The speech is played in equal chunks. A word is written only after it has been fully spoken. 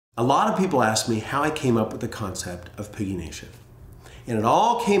A lot of people ask me how I came up with the concept of Piggy Nation. And it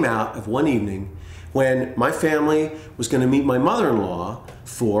all came out of one evening when my family was going to meet my mother-in-law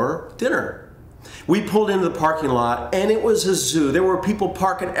for dinner. We pulled into the parking lot and it was a zoo. There were people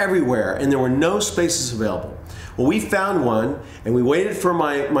parking everywhere and there were no spaces available. Well, we found one and we waited for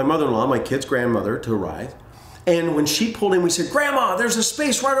my mother-in-law, my kid's grandmother, to arrive. And when she pulled in, we said, "Grandma, there's a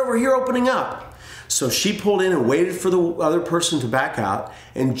space right over here opening up." So she pulled in and waited for the other person to back out.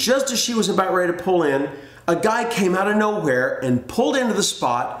 And just as she was about ready to pull in, a guy came out of nowhere and pulled into the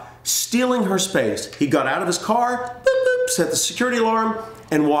spot, stealing her space. He got out of his car, boop, boop, set the security alarm,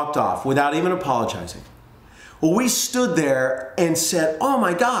 and walked off without even apologizing. Well, we stood there and said, "Oh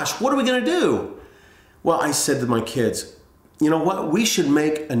my gosh, what are we gonna do?" Well, I said to my kids, you know what? We should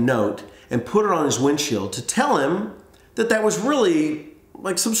make a note and put it on his windshield to tell him that that was really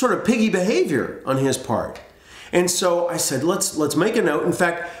like some sort of piggy behavior on his part. And so I said, let's make a note. In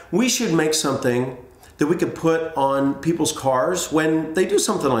fact, we should make something that we could put on people's cars when they do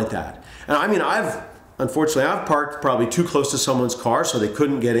something like that. And I mean, unfortunately, I've parked probably too close to someone's car so they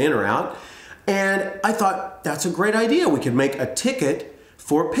couldn't get in or out. And I thought, that's a great idea. We could make a ticket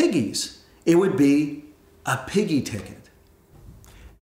for piggies. It would be a piggy ticket.